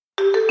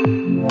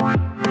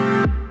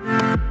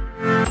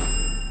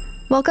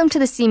Welcome to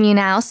the CMU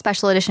Now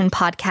Special Edition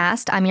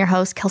podcast. I'm your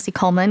host, Kelsey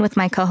Coleman, with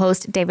my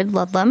co-host, David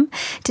Ludlam.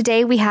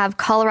 Today, we have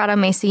Colorado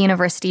Mesa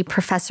University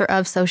Professor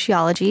of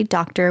Sociology,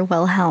 Dr.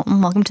 Will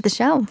Helm. Welcome to the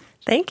show.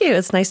 Thank you.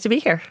 It's nice to be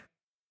here.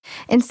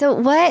 And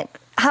so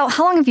how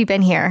long have you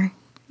been here?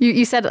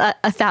 You said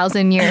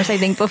 1,000 years, I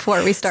think,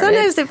 before we started.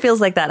 Sometimes it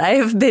feels like that. I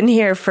have been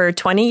here for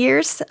 20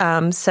 years.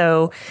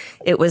 So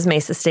it was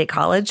Mesa State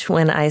College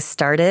when I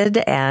started.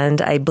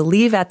 And I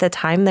believe at the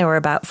time there were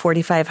about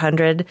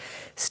 4,500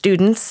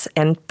 students.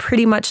 And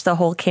pretty much the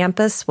whole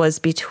campus was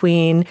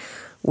between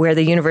where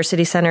the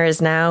University Center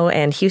is now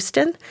and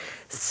Houston.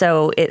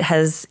 So it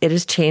has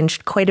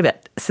changed quite a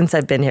bit since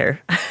I've been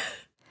here.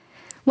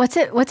 What's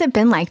it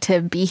been like to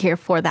be here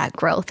for that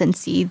growth and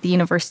see the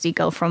university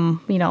go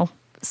from,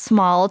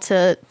 small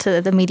to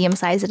the medium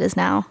size it is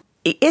now?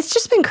 It's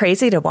just been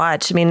crazy to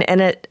watch. I mean,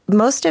 and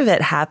most of it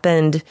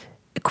happened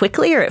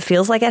quickly, or it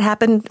feels like it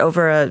happened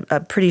over a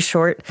pretty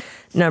short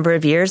number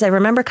of years. I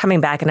remember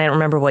coming back, and I don't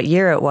remember what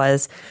year it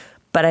was,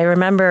 but I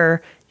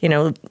remember,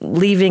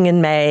 leaving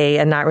in May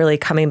and not really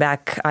coming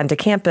back onto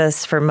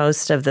campus for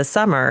most of the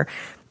summer,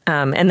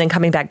 and then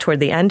coming back toward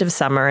the end of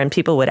summer, and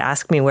people would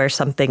ask me where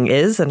something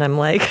is, and I'm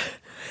like,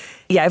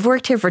 yeah, I've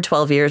worked here for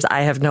 12 years.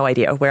 I have no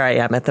idea where I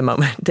am at the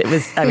moment.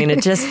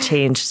 It just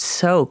changed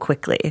so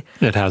quickly.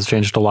 It has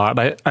changed a lot.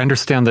 I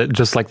understand that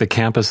just like the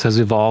campus has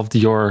evolved,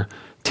 your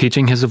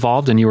teaching has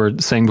evolved, and you were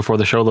saying before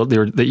the show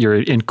that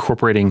you're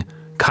incorporating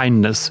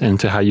kindness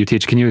into how you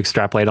teach. Can you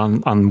extrapolate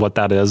on what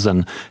that is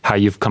and how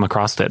you've come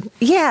across it?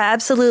 Yeah,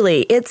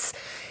 absolutely. It's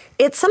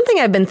something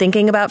I've been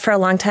thinking about for a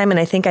long time, and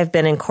I think I've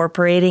been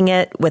incorporating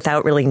it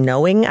without really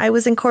knowing I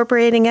was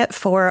incorporating it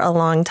for a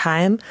long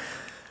time.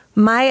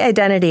 My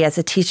identity as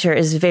a teacher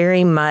is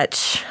very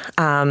much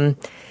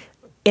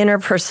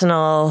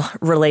interpersonal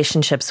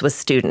relationships with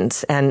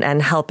students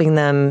and helping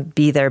them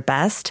be their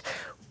best.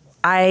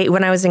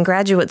 When I was in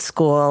graduate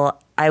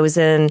school, I was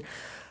in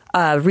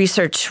a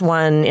Research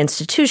One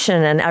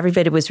institution, and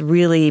everybody was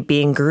really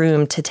being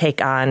groomed to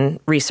take on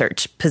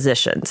research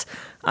positions,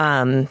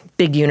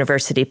 big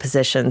university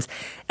positions.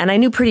 And I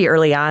knew pretty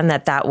early on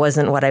that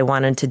wasn't what I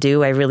wanted to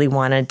do. I really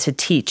wanted to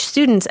teach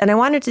students, and I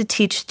wanted to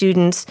teach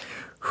students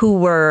who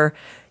were,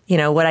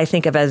 what I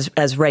think of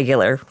as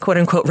regular, quote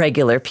unquote,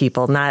 regular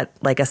people, not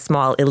like a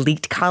small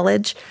elite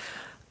college.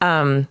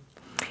 And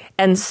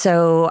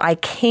so I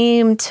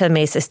came to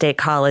Mesa State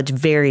College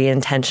very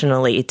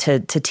intentionally to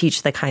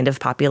teach the kind of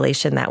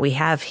population that we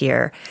have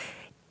here.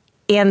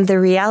 And the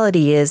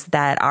reality is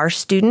that our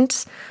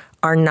students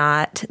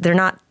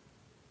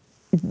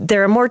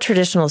there are more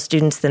traditional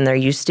students than there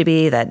used to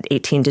be, that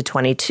 18 to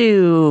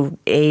 22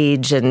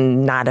 age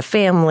and not a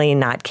family,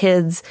 not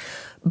kids.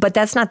 But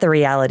that's not the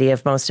reality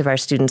of most of our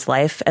students'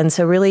 life. And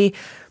so really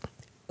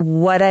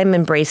what I'm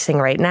embracing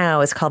right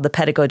now is called the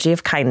Pedagogy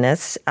of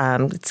Kindness.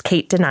 It's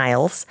Kate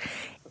Denials.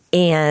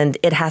 And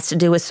it has to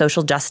do with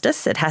social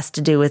justice. It has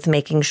to do with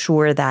making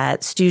sure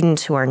that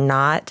students who are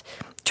not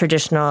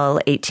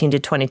traditional 18 to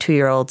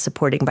 22-year-old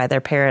supporting by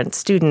their parents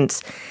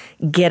students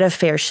get a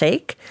fair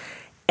shake.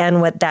 And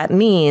what that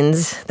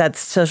means, that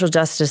social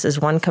justice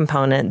is one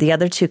component. The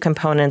other two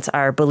components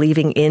are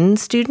believing in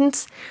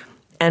students.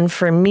 And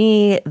for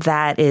me,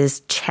 that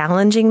is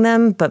challenging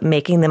them, but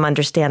making them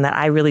understand that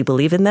I really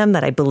believe in them,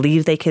 that I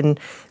believe they can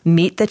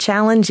meet the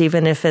challenge,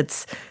 even if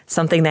it's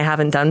something they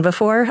haven't done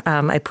before.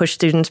 I push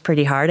students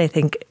pretty hard. I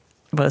think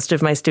most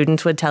of my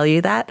students would tell you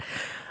that.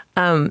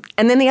 And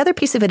then the other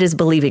piece of it is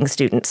believing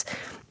students.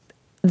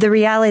 The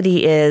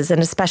reality is,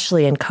 and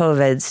especially in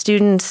COVID,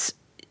 students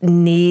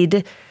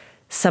need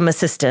some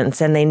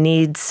assistance and they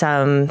need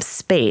some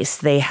space.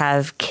 They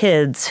have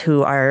kids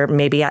who are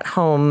maybe at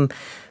home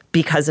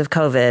because of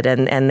COVID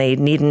and they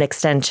need an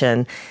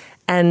extension.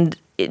 And,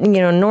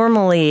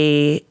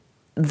 normally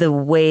the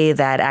way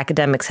that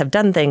academics have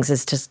done things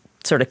is to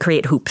sort of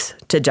create hoops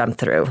to jump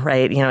through,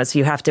 right? So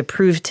you have to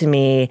prove to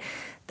me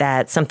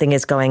that something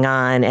is going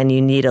on and you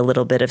need a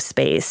little bit of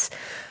space.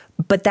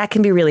 But that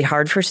can be really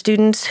hard for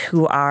students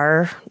who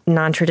are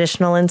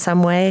non-traditional in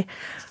some way.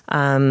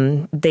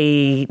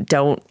 They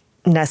don't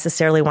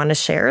necessarily want to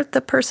share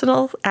the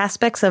personal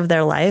aspects of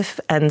their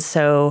life. And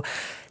so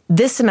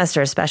this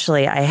semester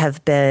especially, I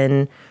have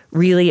been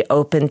really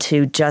open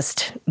to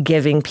just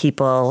giving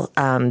people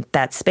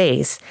that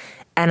space.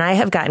 And I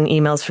have gotten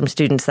emails from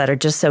students that are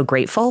just so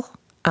grateful.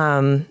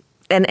 And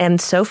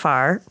so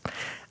far,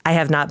 I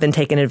have not been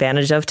taken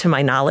advantage of to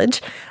my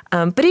knowledge.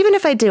 But even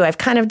if I do, I've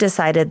kind of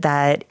decided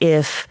that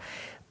if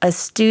a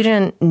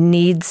student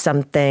needs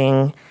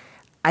something,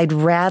 I'd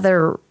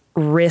rather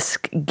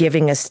risk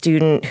giving a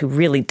student who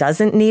really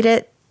doesn't need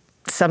it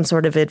some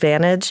sort of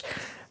advantage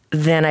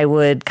than I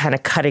would kind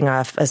of cutting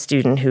off a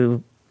student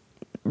who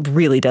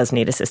really does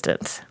need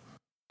assistance.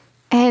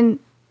 And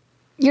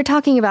you're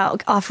talking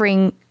about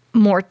offering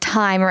more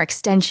time or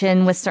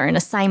extension with certain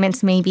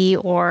assignments maybe,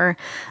 or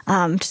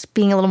just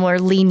being a little more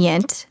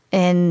lenient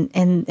in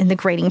the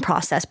grading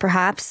process,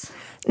 perhaps?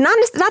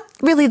 not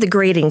really the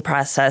grading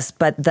process,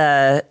 but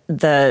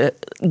the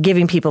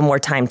giving people more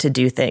time to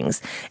do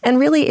things. And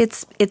really,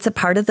 it's a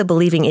part of the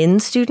believing in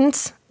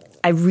students.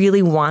 I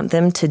really want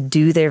them to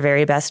do their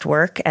very best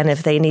work, and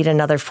if they need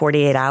another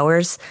 48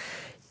 hours,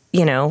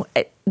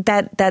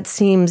 it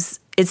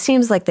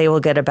seems like they will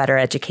get a better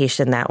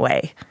education that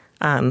way,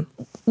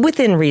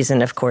 within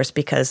reason, of course,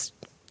 because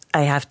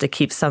I have to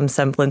keep some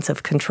semblance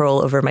of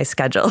control over my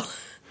schedule.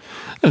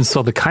 And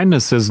so the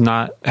kindness hasn't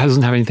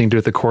have anything to do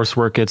with the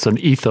coursework. It's an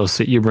ethos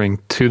that you bring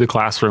to the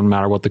classroom, no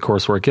matter what the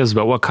coursework is.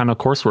 But what kind of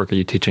coursework are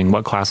you teaching?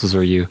 What classes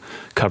are you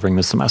covering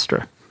this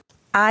semester?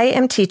 I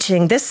am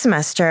teaching this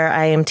semester.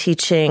 I am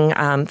teaching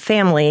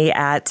family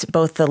at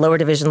both the lower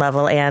division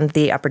level and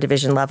the upper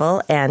division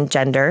level, and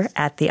gender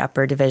at the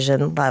upper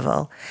division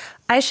level.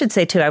 I should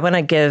say, too, I want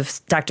to give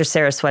Dr.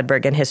 Sarah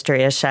Swedberg in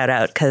history a shout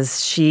out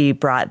because she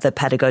brought the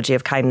pedagogy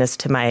of kindness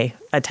to my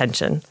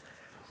attention.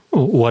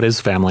 What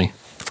is family?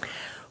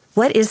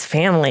 What is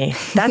family?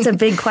 That's a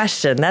big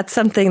question. That's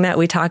something that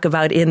we talk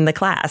about in the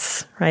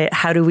class, right?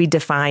 How do we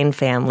define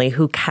family?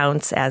 Who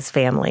counts as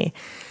family?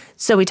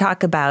 So we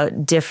talk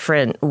about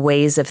different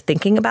ways of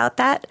thinking about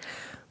that.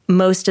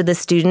 Most of the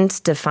students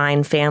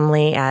define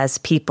family as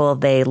people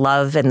they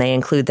love, and they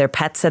include their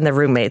pets and their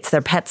roommates.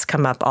 Their pets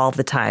come up all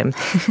the time.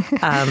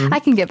 I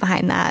can get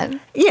behind that.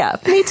 Yeah,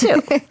 me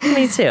too.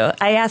 Me too.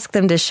 I ask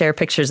them to share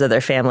pictures of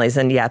their families,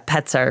 and yeah,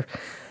 pets are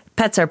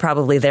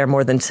probably there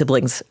more than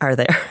siblings are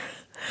there.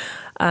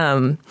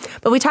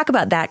 But we talk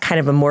about that kind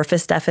of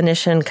amorphous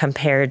definition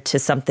compared to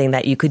something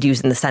that you could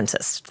use in the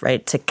census,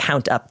 right? To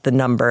count up the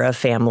number of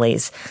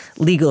families,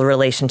 legal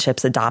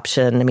relationships,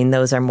 adoption. I mean,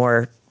 those are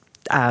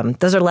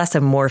less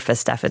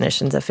amorphous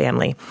definitions of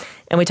family.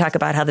 And we talk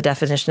about how the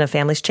definition of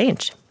families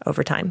changed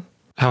over time.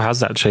 How has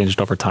that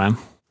changed over time?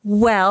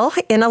 Well,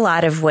 in a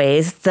lot of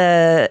ways,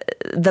 the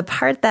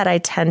part that I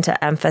tend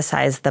to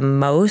emphasize the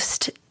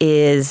most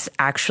is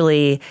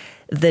actually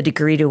the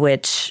degree to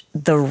which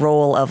the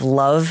role of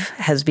love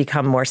has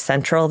become more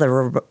central, the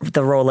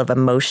role of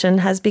emotion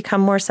has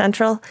become more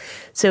central.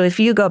 So if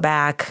you go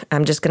back,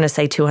 I'm just going to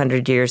say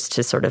 200 years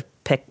to sort of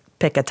pick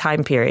a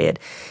time period,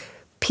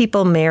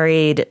 people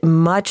married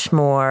much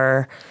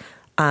more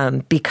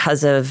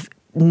because of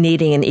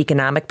needing an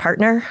economic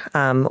partner,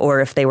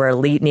 or if they were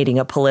elite, needing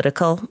a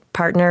political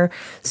partner.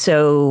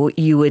 So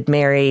you would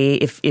marry,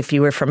 if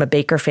you were from a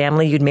baker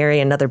family, you'd marry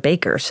another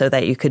baker so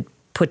that you could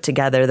put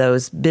together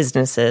those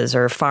businesses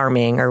or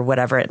farming or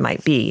whatever it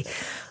might be.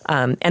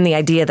 And the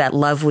idea that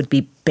love would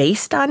be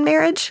based on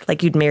marriage,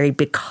 like you'd marry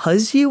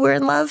because you were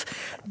in love,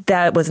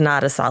 that was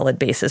not a solid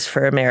basis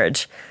for a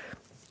marriage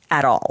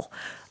at all.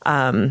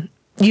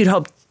 You'd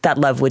hope that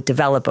love would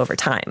develop over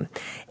time.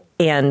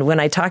 And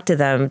when I talk to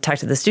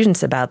the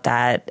students about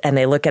that, and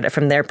they look at it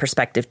from their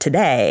perspective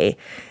today,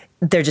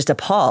 they're just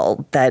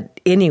appalled that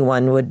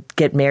anyone would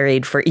get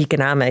married for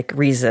economic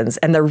reasons.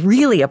 And they're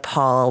really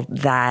appalled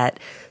that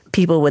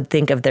people would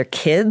think of their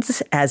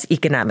kids as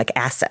economic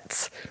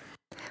assets.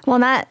 Well,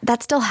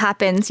 that still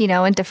happens,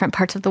 in different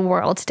parts of the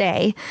world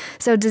today.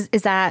 So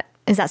is that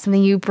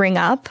something you bring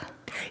up?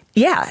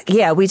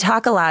 Yeah, we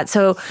talk a lot.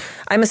 So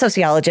I'm a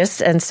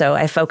sociologist, and so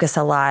I focus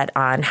a lot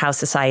on how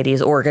society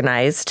is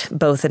organized,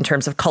 both in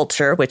terms of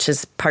culture, which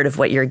is part of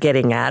what you're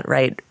getting at,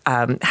 right?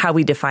 How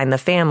we define the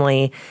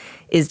family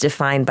is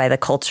defined by the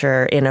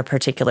culture in a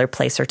particular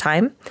place or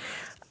time.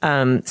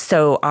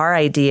 So our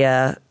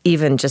idea,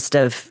 even just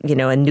of,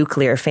 a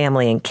nuclear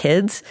family and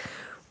kids,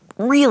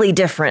 really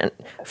different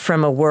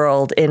from a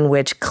world in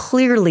which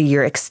clearly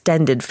your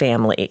extended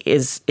family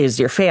is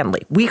your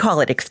family. We call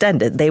it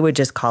extended. They would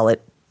just call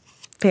it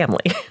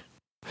family.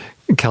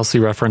 Kelsey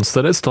referenced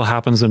that it still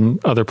happens in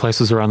other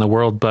places around the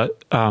world,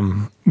 but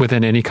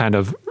within any kind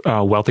of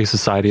wealthy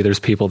society, there's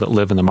people that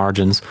live in the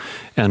margins.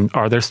 And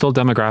are there still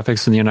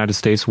demographics in the United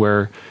States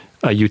where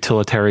a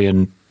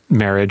utilitarian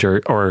marriage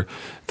or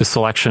the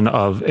selection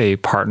of a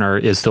partner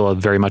is still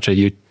very much a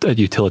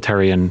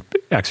utilitarian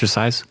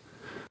exercise?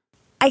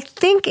 I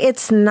think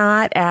it's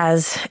not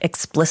as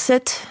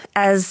explicit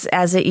as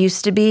it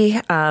used to be.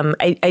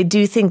 I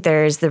do think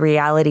there's the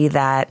reality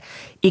that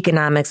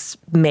economics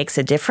makes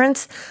a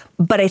difference.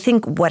 But I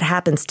think what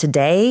happens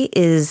today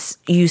is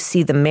you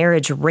see the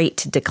marriage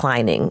rate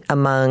declining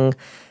among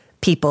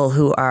people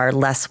who are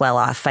less well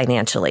off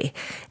financially.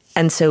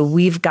 And so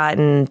we've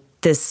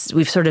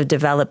sort of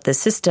developed this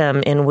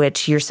system in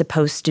which you're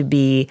supposed to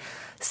be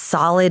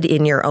solid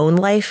in your own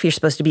life. You're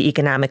supposed to be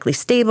economically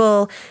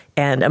stable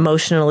and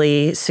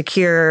emotionally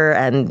secure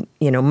and,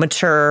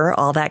 mature,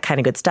 all that kind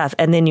of good stuff.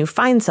 And then you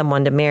find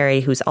someone to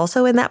marry who's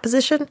also in that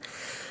position.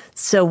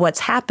 So what's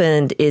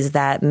happened is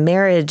that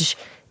marriage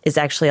is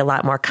actually a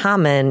lot more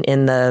common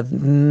in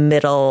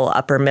the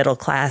upper middle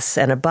class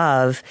and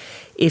above.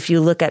 If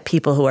you look at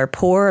people who are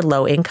poor,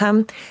 low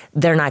income,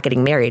 they're not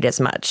getting married as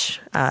much.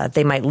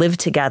 They might live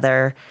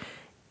together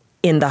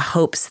in the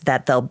hopes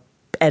that they'll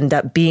end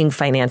up being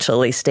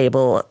financially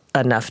stable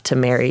enough to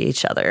marry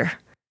each other.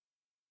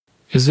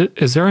 Is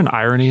there an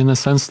irony in the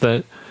sense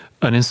that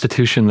an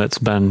institution that's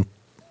been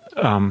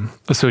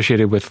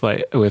associated with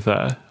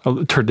a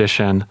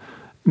tradition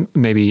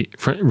maybe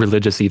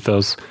religious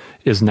ethos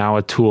is now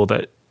a tool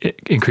that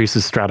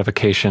increases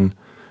stratification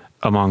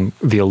among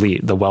the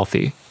elite, the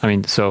wealthy. I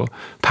mean, so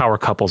power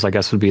couples, I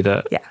guess, would be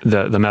the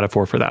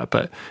metaphor for that.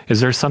 But is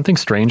there something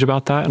strange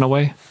about that in a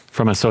way,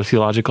 from a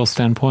sociological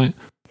standpoint?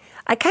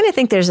 I kind of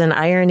think there's an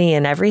irony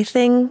in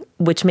everything,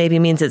 which maybe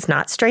means it's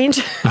not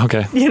strange.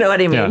 Okay. You know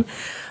what I mean?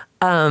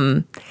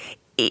 Yeah.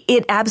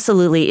 It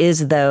absolutely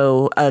is,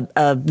 though,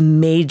 a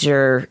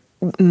major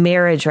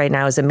marriage right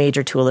now is a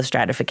major tool of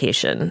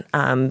stratification.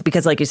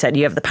 Because like you said,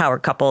 you have the power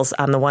couples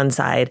on the one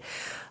side.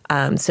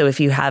 So if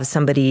you have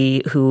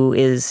somebody who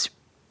is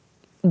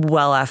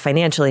well off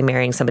financially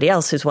marrying somebody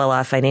else who's well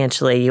off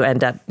financially, you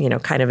end up,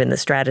 kind of in the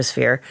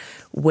stratosphere.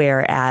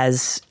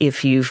 Whereas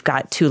if you've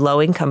got two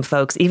low income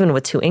folks, even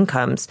with two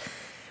incomes,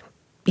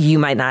 you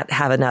might not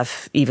have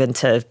enough even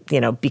to,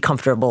 be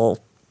comfortable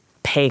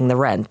paying the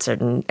rent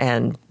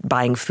and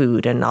buying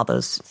food and all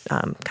those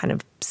kind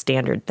of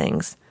standard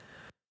things.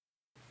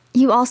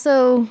 You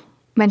also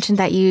mentioned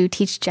that you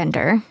teach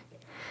gender,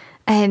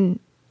 and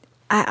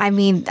I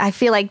mean, I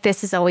feel like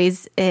this is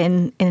always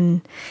in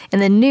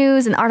the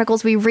news and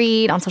articles we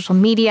read on social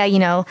media,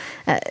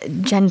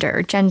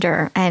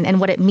 gender and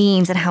what it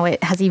means and how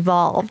it has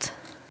evolved.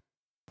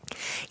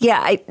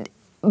 Yeah,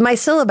 my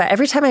syllabi,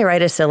 every time I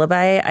write a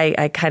syllabi,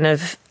 I kind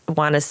of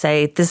want to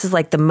say this is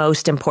like the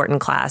most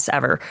important class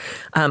ever.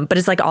 But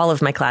it's like all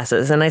of my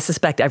classes, and I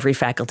suspect every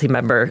faculty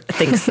member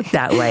thinks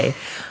that way.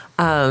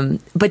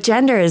 But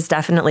gender is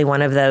definitely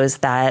one of those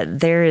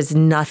that there is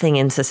nothing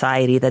in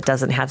society that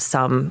doesn't have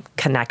some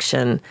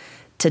connection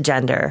to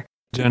gender.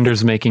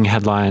 Gender's making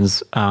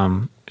headlines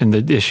in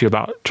the issue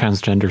about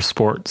transgender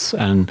sports,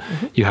 and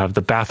you have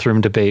the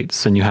bathroom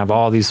debates, and you have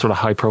all these sort of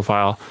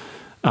high-profile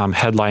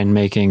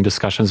headline-making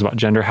discussions about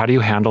gender. How do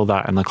you handle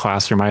that in the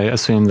classroom? I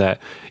assume that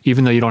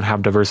even though you don't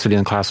have diversity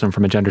in the classroom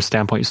from a gender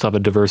standpoint, you still have a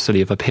diversity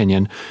of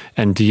opinion.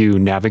 And do you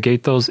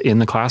navigate those in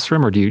the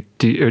classroom, or do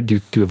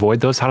you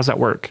avoid those? How does that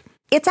work?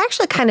 It's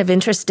actually kind of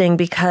interesting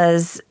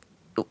because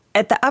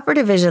at the upper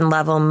division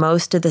level,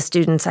 most of the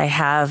students I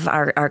have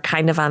are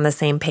kind of on the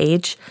same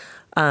page.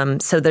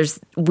 So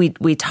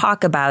we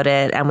talk about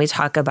it, and we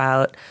talk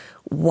about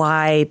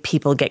why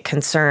people get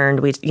concerned.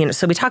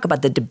 So we talk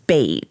about the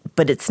debate,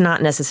 but it's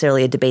not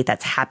necessarily a debate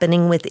that's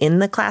happening within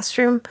the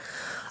classroom.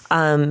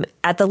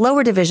 At the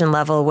lower division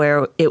level,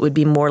 where it would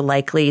be more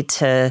likely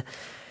to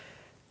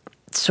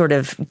sort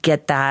of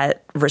get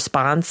that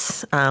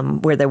response,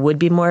 where there would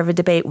be more of a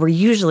debate, we're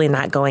usually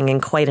not going in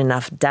quite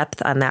enough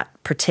depth on that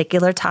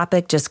particular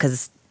topic, just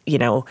because,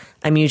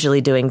 I'm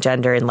usually doing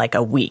gender in like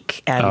a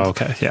week. And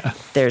okay, yeah.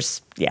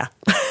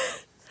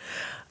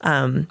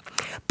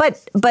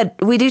 But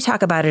we do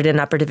talk about it in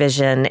upper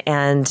division,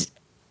 and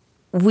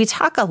we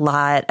talk a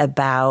lot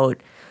about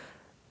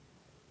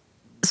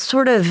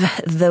sort of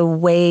the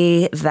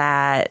way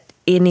that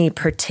any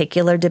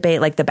particular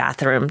debate, like the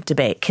bathroom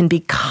debate, can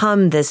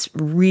become this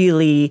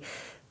really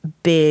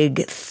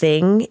big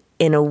thing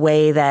in a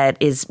way that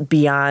is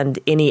beyond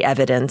any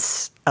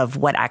evidence of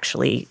what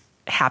actually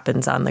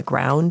happens on the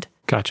ground.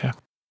 Gotcha.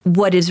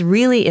 What is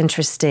really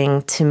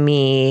interesting to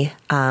me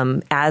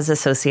as a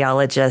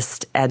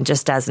sociologist and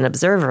just as an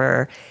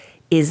observer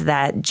is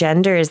that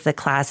gender is the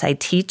class I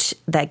teach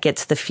that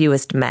gets the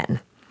fewest men,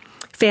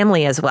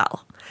 family as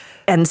well.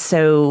 And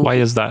so... Why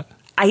is that?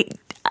 I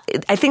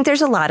think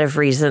there's a lot of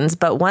reasons,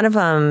 but one of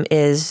them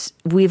is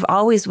we've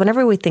always,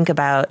 whenever we think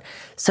about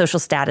social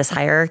status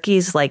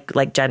hierarchies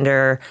like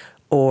gender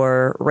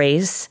or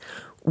race,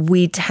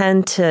 we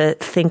tend to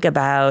think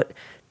about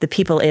the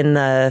people in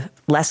the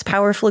less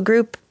powerful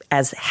group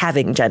as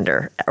having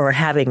gender or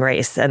having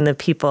race, and the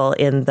people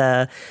in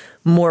the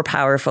more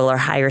powerful or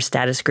higher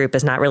status group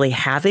as not really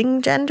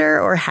having gender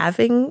or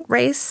having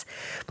race.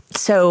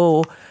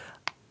 So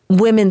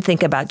women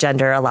think about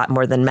gender a lot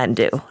more than men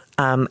do.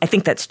 I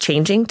think that's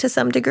changing to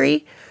some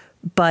degree,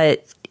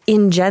 but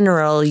in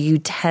general, you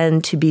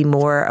tend to be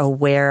more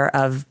aware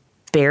of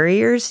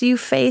barriers you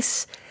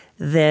face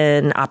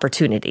than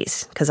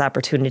opportunities, because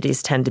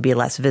opportunities tend to be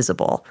less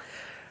visible.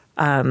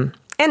 And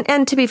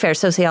to be fair,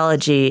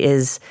 sociology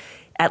is,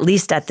 at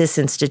least at this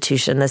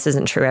institution, this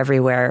isn't true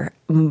everywhere,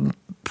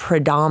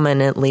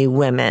 predominantly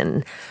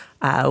women.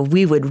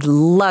 We would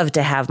love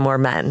to have more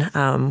men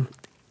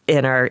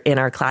in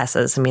our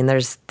classes. I mean,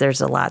 there's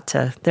a lot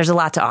to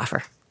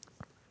offer.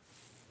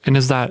 And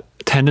is that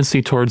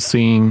tendency towards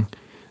seeing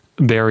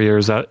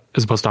barriers as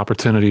opposed to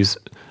opportunities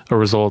a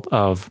result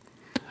of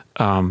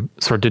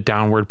sort of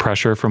downward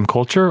pressure from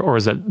culture, or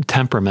is it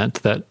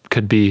temperament that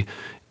could be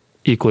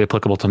equally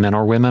applicable to men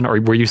or women?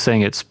 Or were you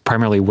saying it's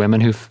primarily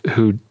women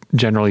who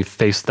generally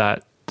face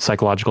that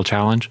psychological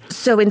challenge?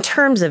 So in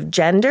terms of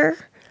gender,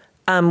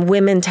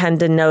 women tend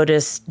to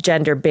notice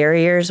gender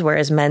barriers,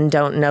 whereas men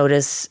don't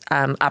notice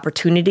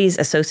opportunities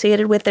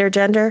associated with their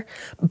gender.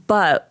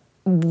 But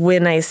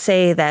when I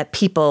say that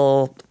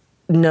people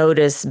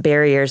notice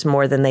barriers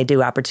more than they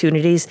do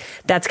opportunities,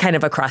 that's kind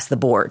of across the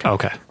board.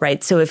 Okay.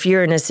 Right? So if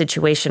you're in a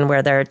situation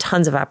where there are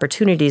tons of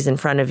opportunities in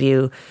front of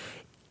you,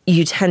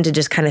 you tend to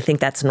just kind of think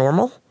that's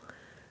normal,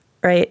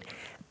 right?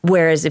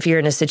 Whereas if you're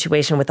in a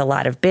situation with a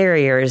lot of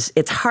barriers,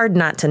 it's hard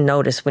not to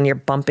notice when you're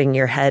bumping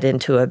your head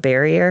into a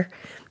barrier.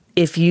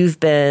 If you've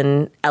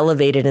been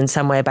elevated in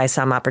some way by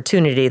some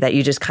opportunity that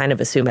you just kind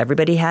of assume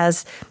everybody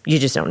has, you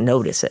just don't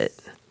notice it.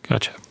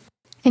 Gotcha.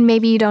 And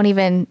maybe you don't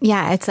even,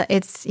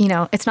 it's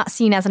not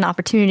seen as an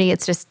opportunity.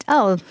 It's just,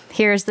 oh,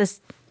 here's this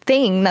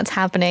thing that's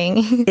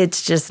happening.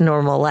 It's just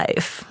normal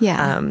life.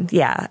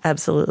 Yeah.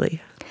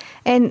 Absolutely.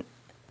 And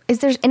is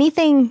there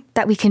anything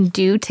that we can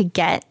do to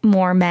get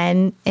more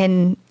men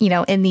in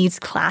these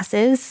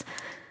classes?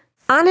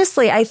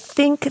 Honestly, I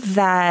think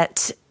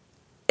that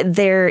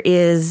there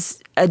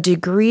is a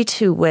degree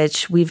to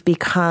which we've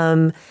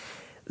become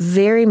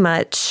very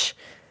much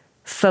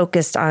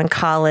focused on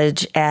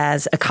college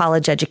as a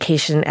college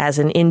education as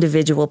an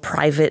individual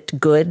private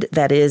good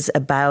that is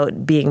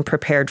about being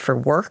prepared for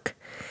work.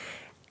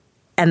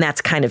 And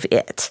that's kind of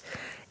it.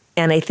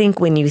 And I think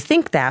when you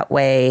think that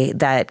way,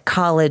 that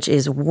college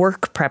is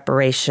work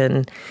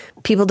preparation,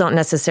 people don't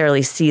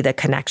necessarily see the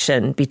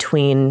connection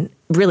between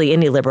really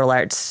any liberal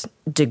arts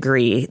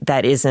degree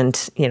that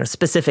isn't,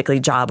 specifically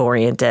job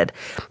oriented.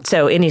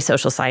 So any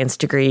social science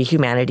degree,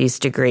 humanities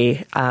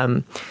degree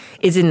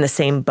is in the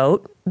same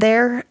boat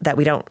there, that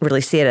we don't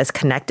really see it as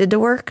connected to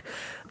work.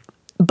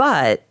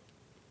 But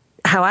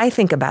how I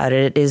think about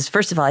it is,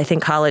 first of all, I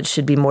think college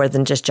should be more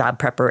than just job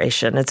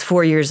preparation. It's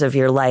 4 years of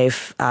your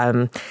life.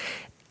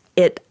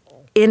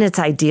 In its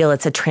ideal,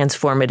 it's a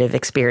transformative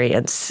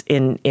experience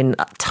in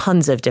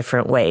tons of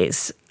different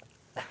ways.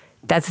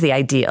 That's the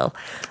ideal.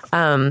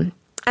 And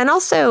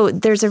also,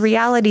 there's a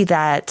reality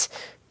that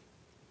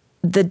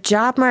the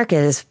job market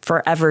is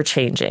forever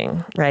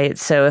changing, right?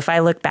 So if I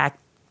look back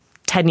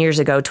 10 years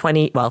ago,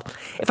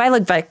 if I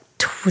look back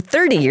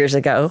 30 years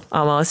ago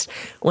almost,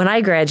 when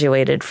I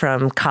graduated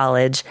from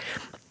college,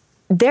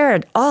 there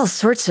are all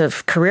sorts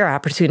of career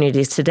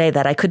opportunities today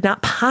that I could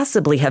not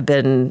possibly have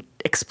been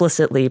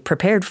explicitly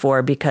prepared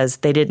for because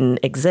they didn't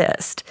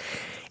exist.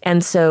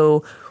 And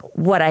so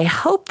what I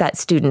hope that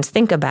students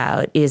think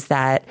about is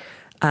that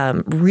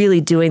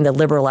really doing the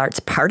liberal arts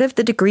part of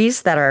the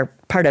degrees that are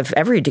part of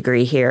every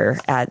degree here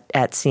at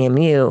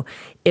CMU,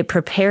 it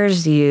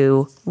prepares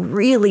you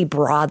really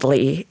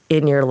broadly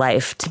in your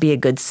life to be a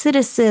good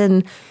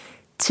citizen,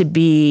 to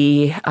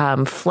be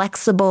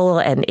flexible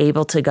and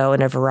able to go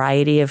in a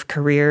variety of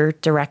career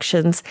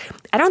directions.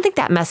 I don't think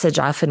that message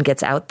often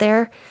gets out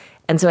there.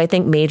 And so I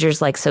think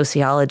majors like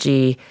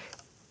sociology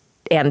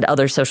and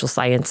other social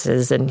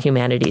sciences and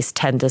humanities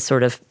tend to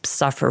sort of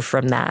suffer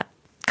from that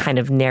kind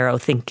of narrow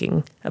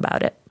thinking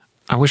about it.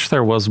 I wish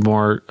there was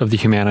more of the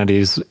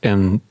humanities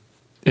in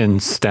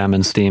STEM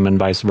and STEAM and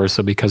vice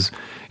versa, because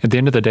at the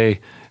end of the day,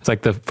 it's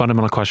like the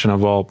fundamental question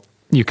of, well,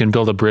 you can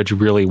build a bridge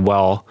really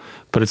well,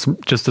 but it's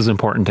just as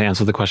important to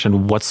answer the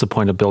question, what's the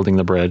point of building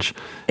the bridge?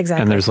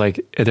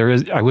 Exactly.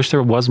 And I wish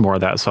there was more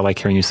of that. So I like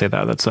hearing you say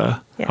that.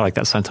 I like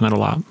that sentiment a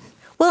lot.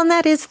 Well, and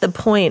that is the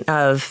point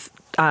of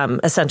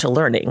essential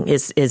learning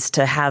is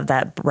to have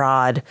that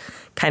broad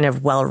kind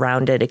of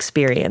well-rounded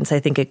experience. I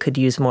think it could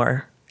use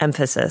more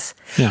emphasis.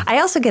 Yeah. I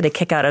also get a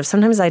kick out of,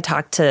 sometimes I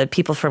talk to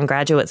people from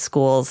graduate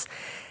schools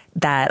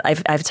that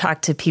I've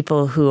talked to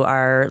people who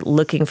are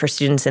looking for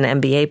students in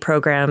MBA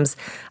programs.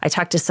 I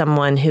talked to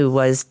someone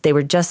they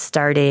were just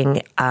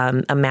starting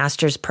a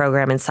master's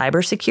program in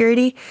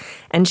cybersecurity.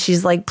 And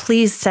she's like,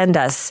 please send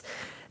us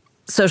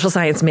social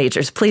science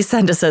majors. Please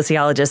send us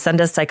sociologists,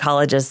 send us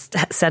psychologists,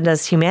 send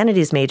us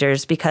humanities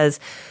majors, because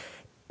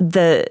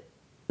the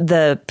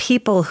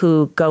people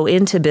who go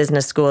into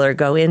business school or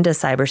go into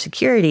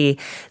cybersecurity,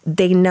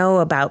 they know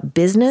about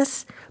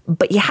business,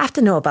 but you have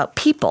to know about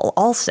people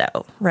also,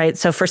 right?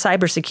 So for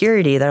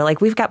cybersecurity, they're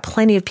like, we've got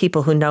plenty of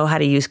people who know how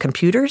to use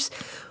computers,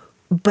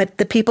 but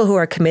the people who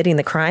are committing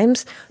the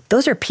crimes,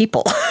 those are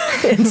people.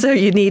 And so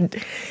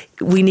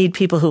we need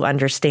people who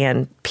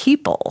understand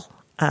people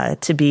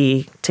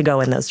to go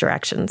in those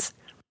directions.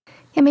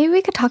 Yeah, maybe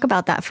we could talk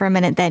about that for a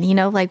minute then,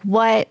 like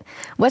what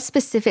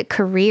specific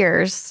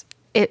careers,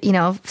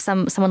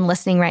 someone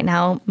listening right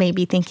now may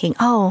be thinking,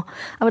 oh,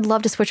 I would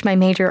love to switch my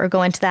major or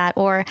go into that.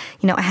 Or,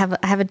 I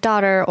have a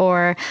daughter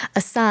or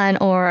a son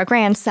or a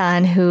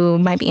grandson who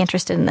might be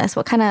interested in this.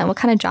 What kind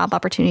of job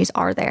opportunities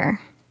are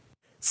there?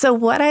 So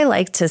what I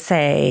like to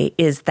say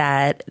is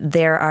that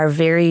there are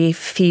very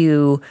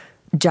few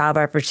job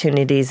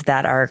opportunities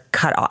that are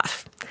cut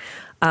off.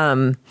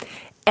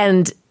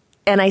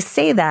 And I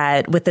say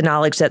that with the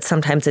knowledge that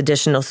sometimes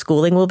additional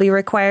schooling will be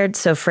required.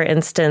 So, for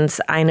instance,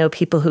 I know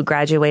people who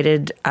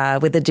graduated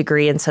with a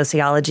degree in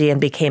sociology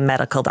and became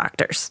medical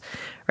doctors,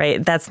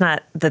 right? That's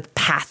not the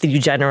path that you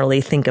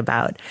generally think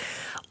about.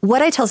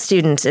 What I tell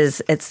students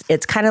is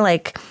it's kind of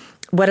like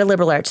what a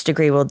liberal arts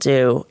degree will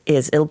do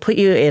is it'll put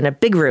you in a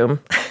big room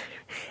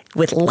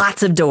with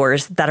lots of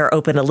doors that are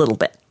open a little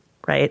bit,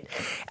 right?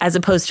 As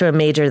opposed to a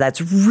major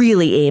that's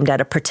really aimed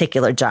at a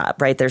particular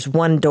job, right? There's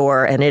one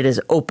door and it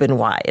is open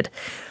wide.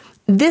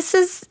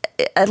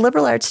 A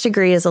liberal arts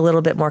degree is a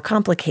little bit more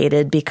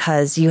complicated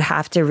because you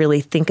have to really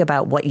think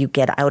about what you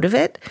get out of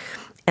it.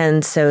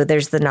 And so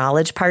there's the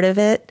knowledge part of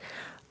it.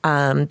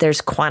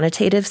 There's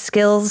quantitative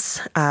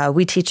skills.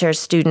 We teach our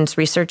students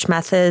research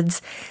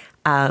methods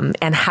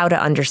and how to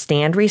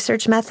understand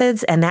research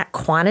methods. And that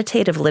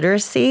quantitative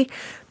literacy,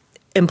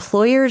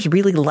 employers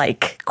really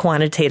like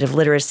quantitative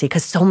literacy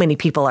because so many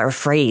people are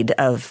afraid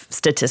of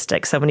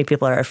statistics. So many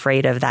people are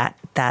afraid of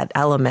that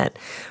element.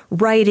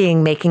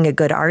 Writing, making a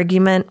good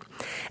argument.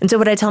 And so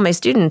what I tell my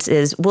students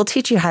is, we'll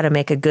teach you how to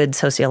make a good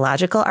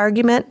sociological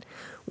argument.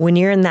 When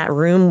you're in that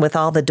room with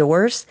all the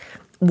doors,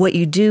 what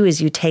you do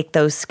is you take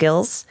those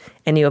skills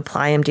and you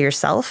apply them to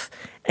yourself,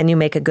 and you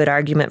make a good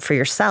argument for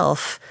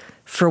yourself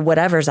for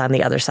whatever's on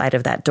the other side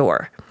of that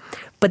door.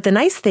 But the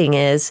nice thing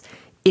is,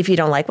 if you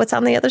don't like what's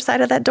on the other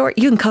side of that door,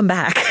 you can come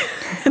back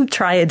and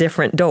try a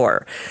different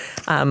door.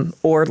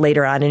 Or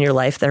later on in your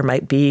life, there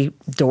might be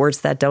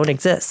doors that don't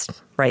exist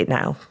right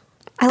now.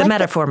 The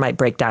metaphor might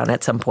break down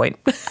at some point.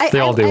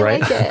 They all do,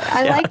 right? I like it.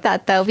 I like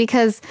that, though,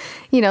 because,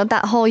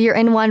 that whole, you're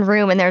in one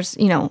room and there's,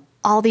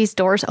 all these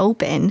doors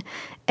open.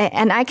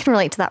 And I can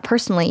relate to that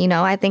personally.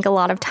 I think a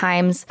lot of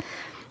times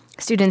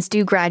students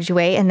do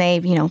graduate and they,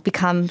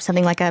 become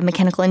something like a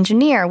mechanical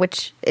engineer,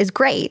 which is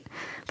great.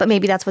 But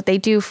maybe that's what they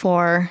do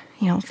for,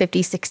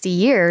 50, 60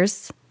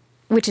 years,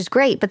 which is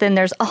great. But then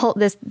there's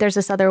there's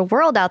this other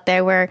world out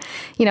there where,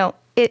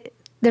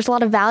 there's a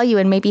lot of value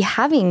in maybe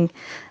having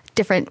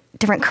different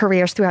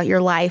careers throughout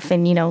your life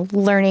and,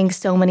 learning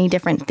so many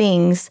different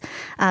things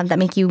that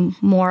make you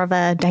more of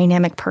a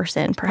dynamic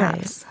person,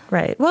 perhaps.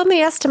 Right. Well, and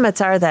the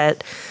estimates are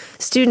that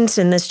students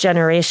in this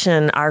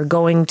generation are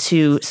going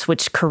to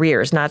switch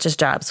careers, not just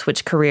jobs,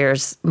 switch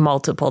careers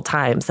multiple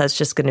times. That's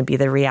just going to be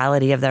the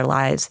reality of their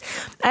lives.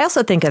 I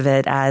also think of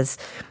it as,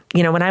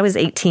 when I was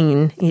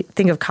 18, you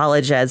think of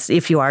college as,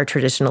 if you are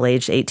traditional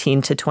age,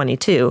 18 to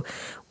 22.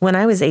 When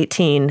I was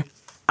 18,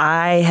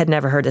 I had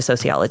never heard of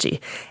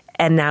sociology.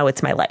 And now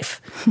it's my life,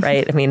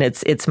 right? I mean,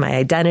 it's my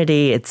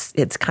identity.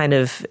 It's kind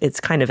of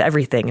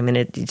everything. I mean,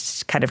 you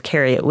just kind of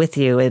carry it with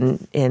you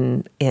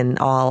in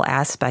all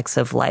aspects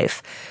of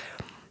life.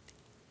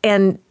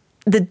 And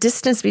the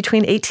distance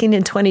between 18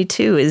 and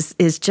 22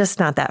 is just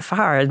not that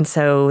far. And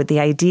so the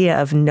idea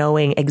of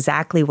knowing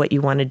exactly what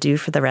you want to do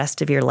for the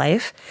rest of your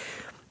life,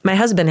 my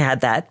husband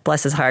had that,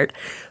 bless his heart,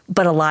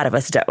 but a lot of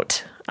us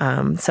don't.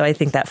 So I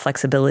think that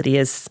flexibility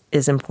is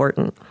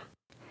important.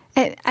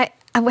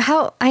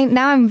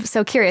 Now I'm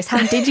so curious.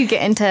 How did you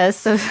get into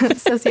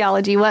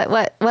sociology?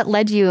 What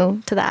led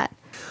you to that?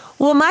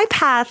 Well, my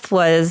path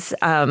was,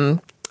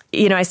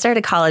 I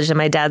started college and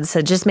my dad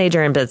said, just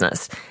major in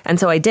business. And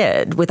so I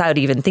did without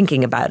even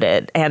thinking about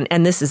it.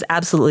 And this is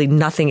absolutely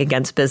nothing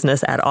against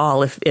business at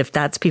all. If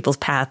that's people's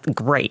path,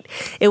 great.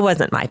 It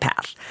wasn't my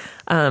path.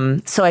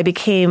 So I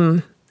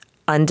became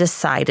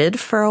undecided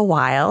for a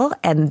while.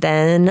 And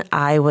then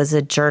I was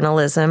a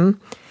journalism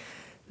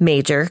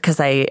major because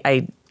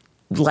I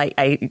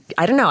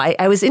don't know.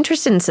 I was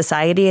interested in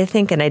society, I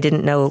think, and I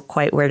didn't know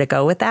quite where to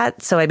go with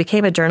that. So I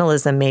became a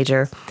journalism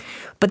major.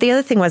 But the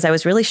other thing was I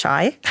was really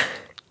shy.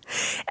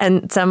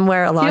 And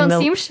somewhere along You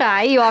don't seem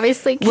shy. You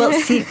obviously can. Well,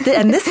 see,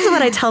 and this is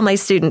what I tell my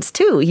students,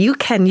 too. You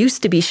can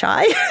used to be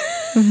shy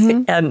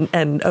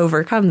and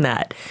overcome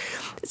that.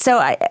 So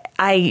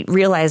I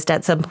realized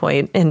at some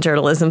point in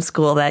journalism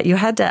school that you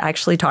had to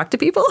actually talk to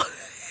people.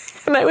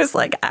 And I was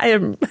like, I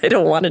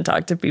don't want to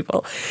talk to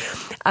people.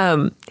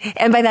 And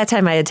by that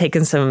time, I had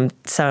taken some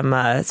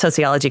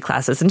sociology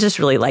classes and just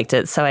really liked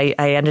it. So I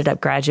ended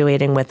up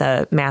graduating with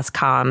a mass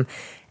comm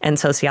and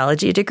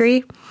sociology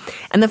degree.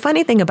 And the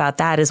funny thing about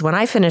that is when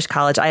I finished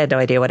college, I had no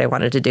idea what I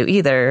wanted to do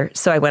either.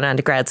 So I went on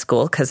to grad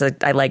school because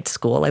I liked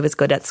school. I was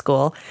good at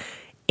school.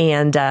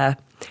 And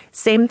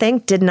same thing,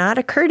 did not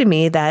occur to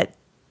me that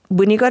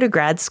when you go to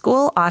grad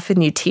school,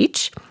 often you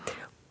teach,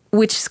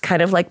 which is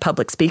kind of like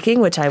public speaking,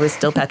 which I was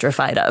still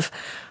petrified of.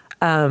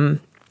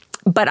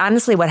 But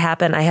honestly, what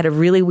happened, I had a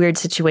really weird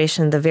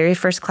situation. The very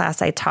first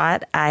class I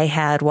taught, I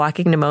had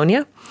walking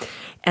pneumonia.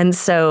 And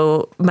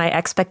so my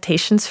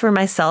expectations for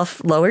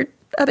myself lowered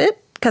a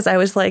bit because I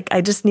was like,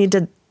 I just need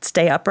to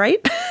stay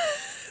upright.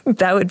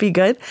 That would be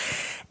good.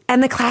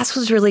 And the class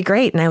was really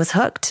great and I was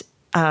hooked.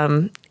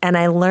 And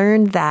I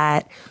learned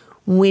that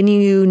when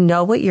you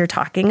know what you're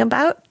talking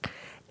about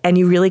and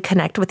you really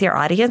connect with your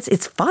audience,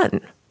 it's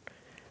fun.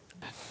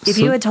 If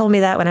you had told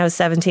me that when I was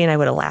 17, I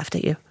would have laughed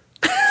at you.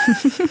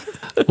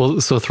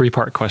 Well, so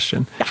 3-part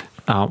question.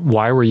 Yeah.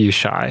 Why were you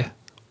shy?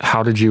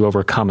 How did you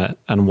overcome it?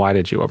 And why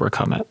did you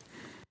overcome it?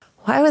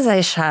 Why was I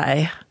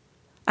shy?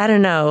 I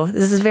don't know.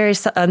 This is a very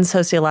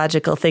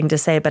unsociological thing to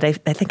say, but I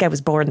think I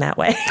was born that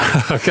way.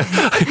 Okay.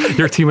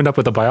 You're teaming up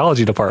with the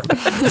biology department.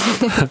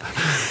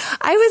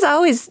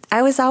 I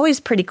was always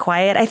pretty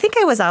quiet. I think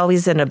I was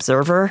always an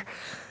observer.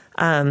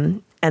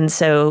 And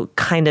so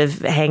kind of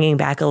hanging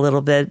back a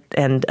little bit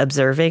and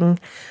observing.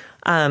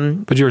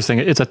 But you were saying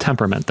it's a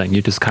temperament thing.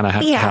 You just kind of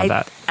have to have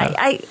that.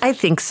 I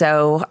think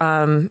so.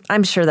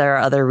 I'm sure there are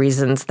other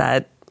reasons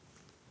that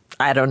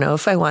I don't know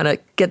if I want to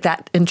get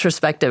that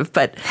introspective,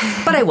 but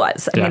I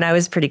was. I mean, I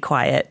was pretty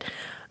quiet.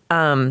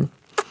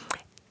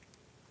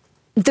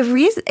 The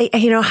reason,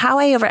 how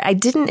I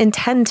didn't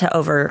intend to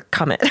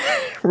overcome it,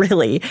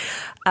 really.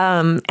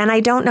 And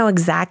I don't know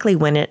exactly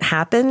when it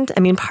happened.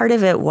 I mean, part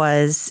of it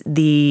was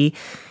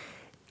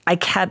I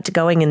kept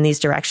going in these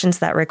directions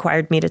that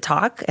required me to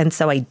talk. And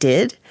so I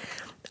did.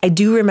 I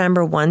do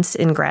remember once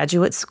in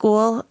graduate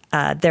school,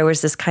 there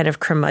was this kind of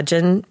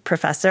curmudgeon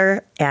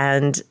professor,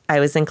 and I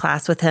was in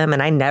class with him,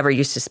 and I never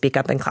used to speak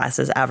up in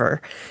classes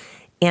ever.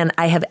 And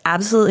I have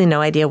absolutely no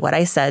idea what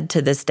I said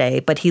to this day,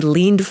 but he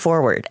leaned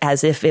forward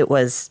as if it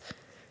was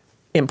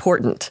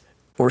important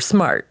or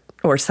smart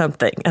or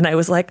something. And I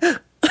was like,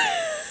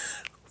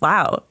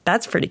 wow,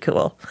 that's pretty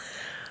cool.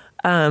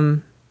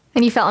 And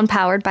you felt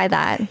empowered by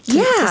that?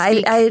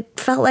 I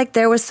felt like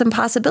there was some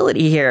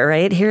possibility here,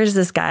 right? Here's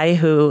this guy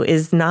who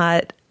is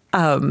not,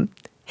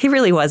 he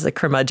really was a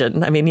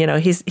curmudgeon. I mean,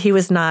 he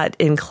was not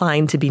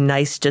inclined to be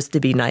nice just to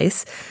be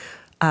nice.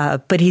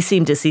 But he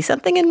seemed to see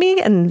something in me,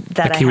 and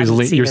that like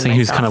you're saying he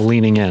was kind of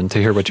leaning in to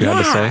hear what you had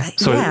to say.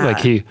 So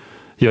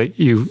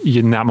you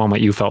in that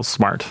moment, you felt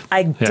smart.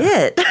 I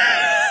did.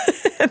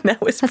 And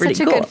that was pretty cool. That's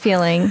such a good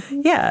feeling.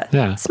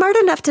 Yeah. Smart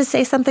enough to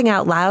say something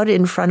out loud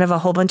in front of a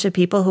whole bunch of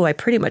people who I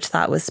pretty much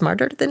thought was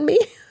smarter than me.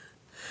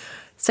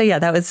 So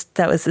that was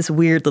this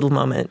weird little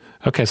moment.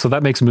 Okay, so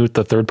that makes moot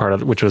the third part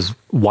of it, which was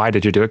why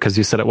did you do it? Because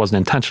you said it wasn't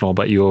intentional,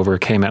 but you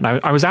overcame it. And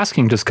I was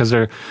asking just because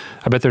I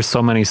bet there's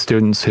so many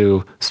students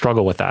who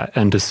struggle with that,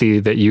 and to see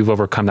that you've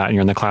overcome that and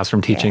you're in the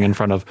classroom teaching in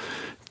front of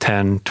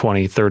 10,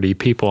 20, 30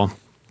 people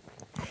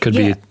could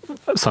be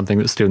something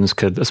that students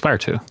could aspire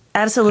to.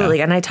 Absolutely.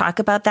 Yeah. And I talk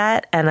about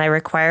that, and I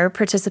require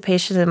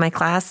participation in my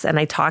class, and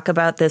I talk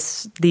about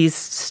these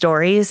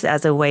stories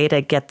as a way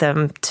to get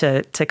them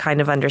to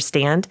kind of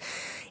understand.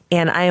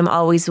 And I am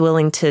always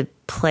willing to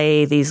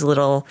play these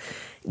little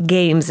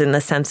games in the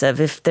sense of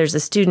if there's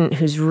a student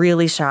who's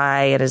really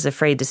shy and is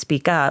afraid to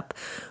speak up,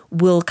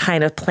 we'll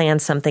kind of plan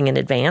something in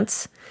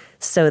advance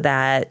so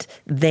that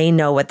they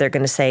know what they're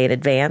going to say in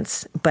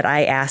advance. But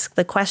I ask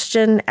the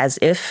question as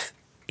if,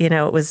 it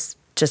was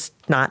just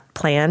not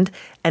planned.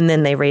 And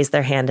then they raise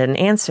their hand and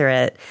answer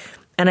it.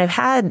 And I've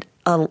had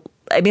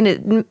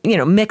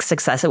mixed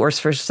success. It works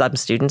for some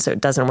students, so it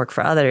doesn't work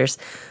for others.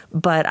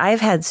 But I've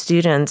had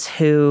students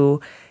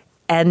who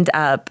end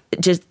up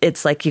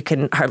it's like you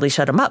can hardly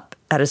shut them up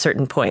at a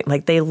certain point.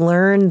 Like they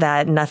learn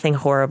that nothing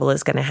horrible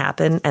is going to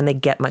happen, and they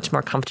get much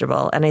more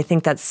comfortable. And I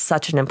think that's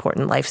such an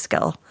important life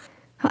skill.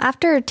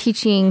 After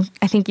teaching,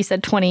 I think you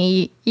said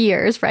 20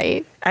 years,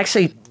 right?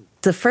 Actually,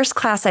 the first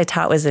class I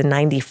taught was in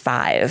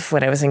 95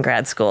 when I was in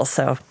grad school.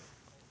 So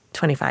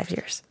 25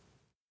 years.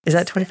 Is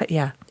that 25?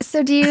 Yeah.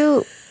 So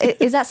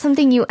is that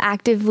something you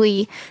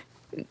actively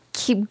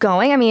keep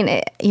going? I mean,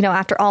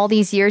 after all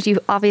these years, you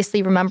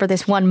obviously remember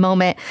this one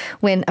moment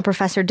when a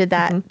professor did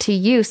that to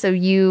you. So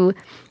you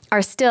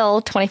are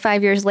still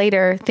 25 years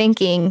later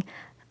thinking,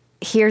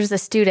 here's a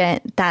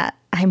student that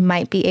I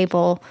might be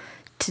able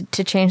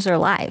to change their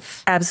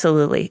life.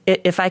 Absolutely.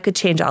 If I could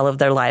change all of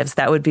their lives,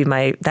 that would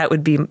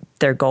be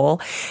their goal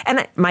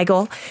and my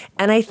goal.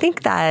 And I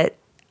think that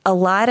a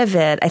lot of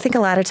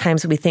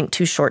times we think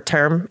too short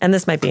term, and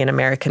this might be an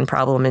American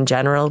problem in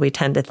general. We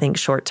tend to think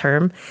short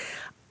term.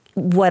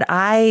 What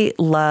I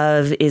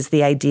love is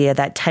the idea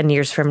that 10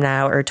 years from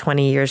now or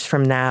 20 years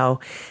from now,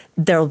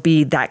 there'll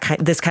be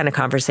this kind of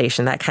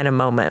conversation, that kind of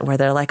moment where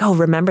they're like, oh,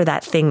 remember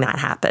that thing that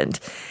happened,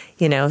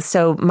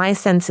 So my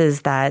sense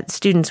is that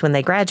students, when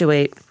they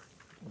graduate,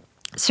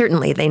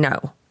 certainly they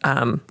know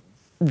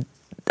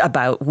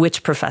about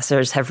which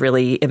professors have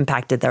really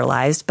impacted their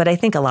lives. But I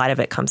think a lot of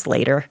it comes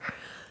later.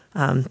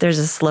 There's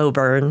a slow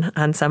burn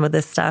on some of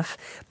this stuff.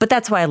 But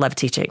that's why I love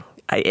teaching.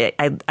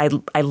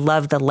 I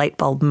love the light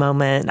bulb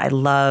moment. I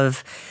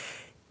love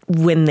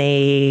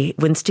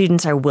when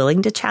students are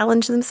willing to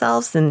challenge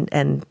themselves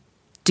and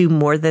do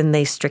more than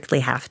they strictly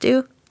have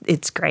to.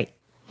 It's great.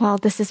 Well,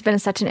 this has been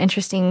such an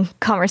interesting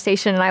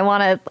conversation, and I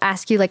want to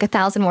ask you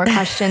 1,000 more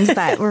questions,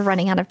 but we're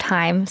running out of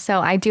time. So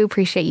I do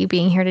appreciate you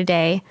being here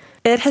today.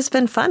 It has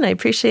been fun. I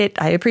appreciate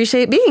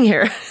being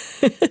here.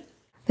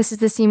 This is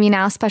the See Me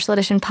Now Special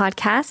Edition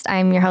podcast.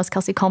 I'm your host,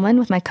 Kelsey Coleman,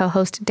 with my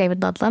co-host,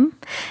 David Ludlam,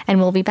 and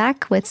we'll be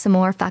back with some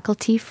more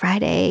Faculty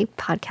Friday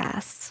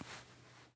podcasts.